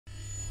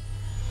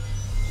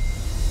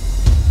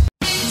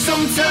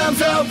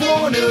Sometimes I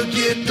wanna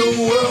get the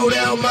world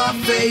out my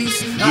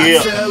face.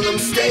 I tell them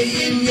stay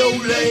in your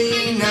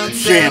lane. I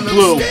tell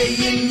them stay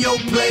in your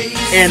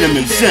place.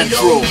 Anime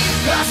Central.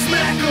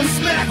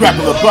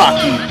 Grappler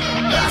Baki.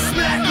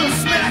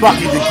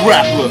 Baki the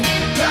Grappler.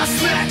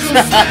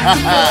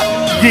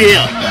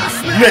 Yeah,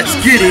 let's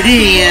get it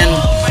in.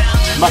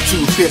 My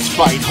two fists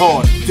fight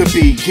hard to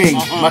be king.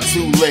 My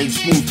two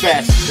legs move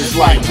fast as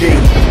lightning.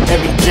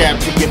 Every jab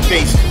to your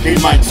face, they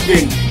might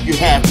sting. You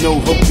have no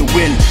hope to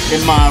win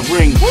in my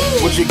ring.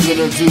 What you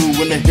gonna do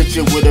when I hit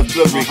you with a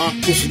flurry?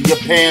 Kissing your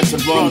pants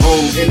and run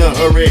home in a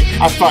hurry.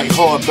 I fight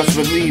hard, best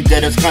believe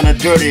that it's kinda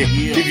dirty.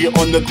 Leave you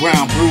on the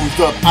ground, bruised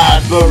up,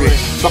 eyes blurry.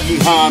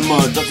 Baki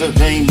hanma, does his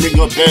name ring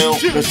a bell?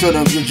 The son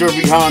of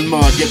yujiro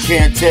hanma, you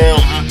can't tell.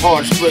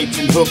 Hard straights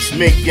and hooks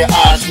make your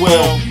eyes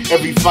swell.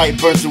 Every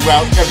fight burns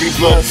throughout every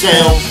blood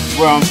cell.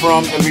 Where I'm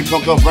from, every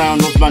punk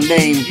around knows my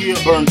name.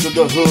 Burn to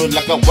the hood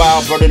like a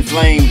wild bird in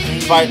flame.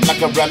 Fight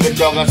like a rabid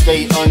dog, I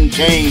stay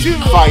unchained.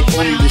 Fight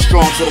only the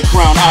strong to the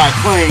crown I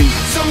claim.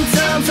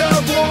 Sometimes I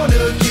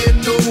wanna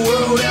get the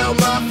world out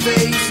my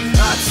face.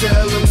 I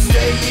tell them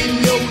stay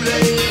in your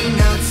lane.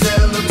 I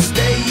tell them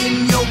stay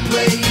in your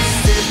place.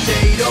 If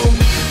they don't,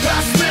 I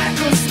smack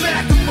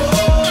them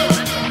all.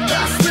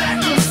 I smack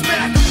them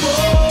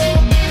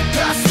all.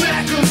 I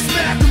smack them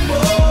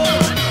all.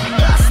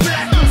 I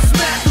smack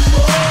them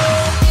all.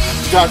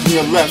 Dodging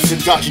your lefts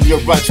and dodging your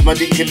rights. My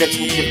knee connects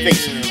with your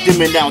face,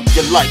 dimming out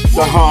your light.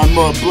 The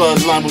hanma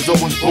bloodline was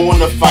always born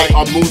to fight.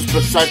 Our moves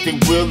precise, they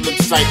will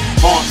excite.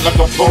 Haunt like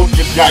a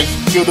poltergeist.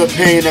 Feel the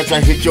pain as I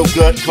hit your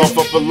gut. Cough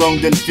up a lung,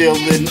 then feel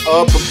an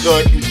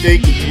uppercut. You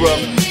think it's rough,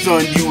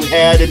 son, you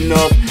had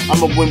enough.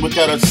 I'ma win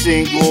without a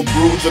single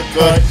bruise or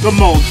cut.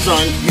 Come on,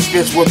 son, these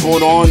fists were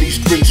born on these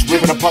streets.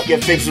 Ripping apart your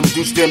face and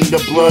reduce them to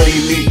bloody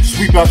meat.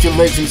 Sweep out your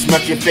legs and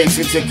smack your face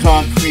into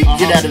concrete.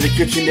 Get out of the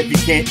kitchen if you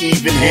can't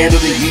even handle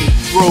the heat.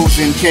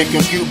 Frozen, can't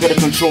compute, better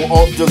control,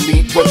 alt,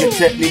 delete. Cause your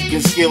technique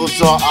and skills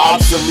are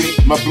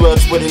obsolete. My blood,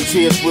 sweat, and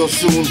tears will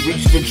soon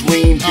reach the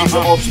dream. Be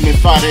the ultimate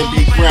fighter and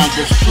be crowned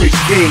the street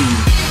king.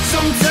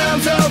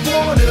 Sometimes I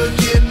wanna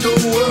get the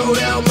world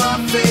out my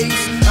face.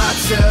 I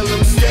tell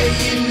them stay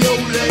in your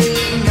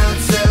lane. I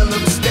tell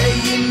them stay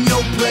in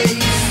your place.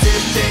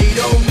 If they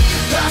don't,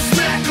 I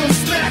smack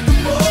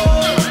them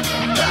all.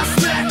 I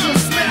smack them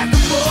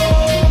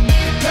all.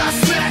 I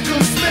smack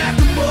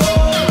them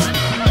all.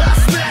 I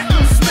smack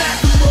them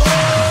all.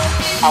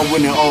 I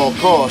win at all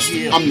costs,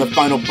 I'm the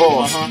final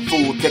boss.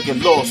 Fool taking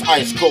loss,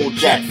 ice cold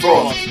Jack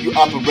Frost. You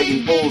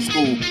operating old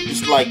school,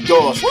 just like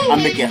DOS. I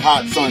make it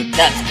hot, son,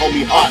 cats call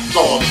me hot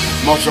sauce.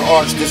 Martial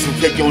arts, this will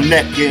take your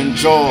neck and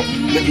jaw.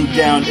 Lay you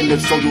down in the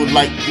soil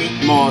like beat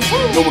moss.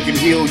 No one can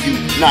heal you,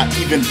 not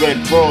even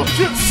Red Cross.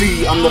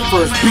 See, I'm the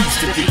first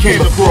beast that you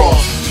came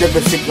across.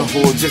 Devastate your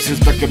whole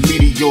existence like a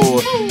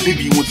meteor. Leave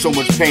you in so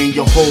much pain,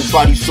 your whole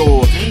body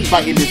sore.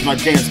 Fighting is my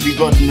dance, be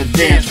blood on the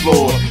dance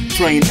floor.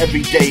 Train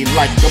every day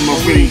like the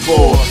Marine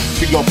Corps.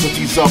 Big your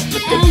pussies up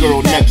like the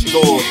girl next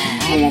door.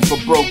 Going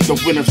for broke, the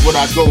winner's what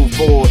I go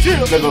for.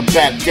 Never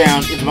back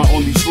down is my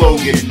only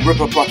slogan. Rip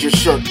apart your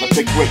shirt like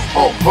the great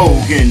Hulk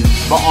Hogan.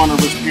 My honor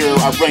is pure,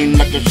 I reign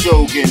like a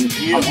shogun.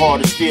 I'm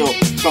hard to steal,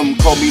 some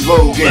call me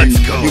Logan.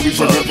 You reach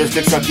your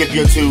sticks, I give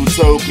you two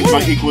tokens. My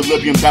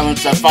equilibrium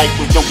balance, I fight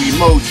with no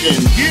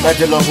emotion. Like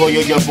De La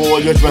Hoya, your boy,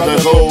 your brother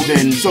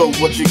golden. So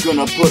what you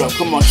gonna put up?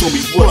 Come on, show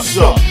me what's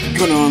up.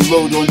 Gonna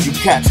unload on you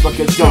cats like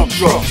a dump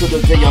truck. To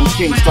the day I'm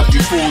king, stuck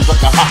you fools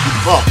like a hockey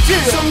puck.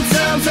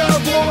 Sometimes I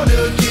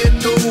wanna get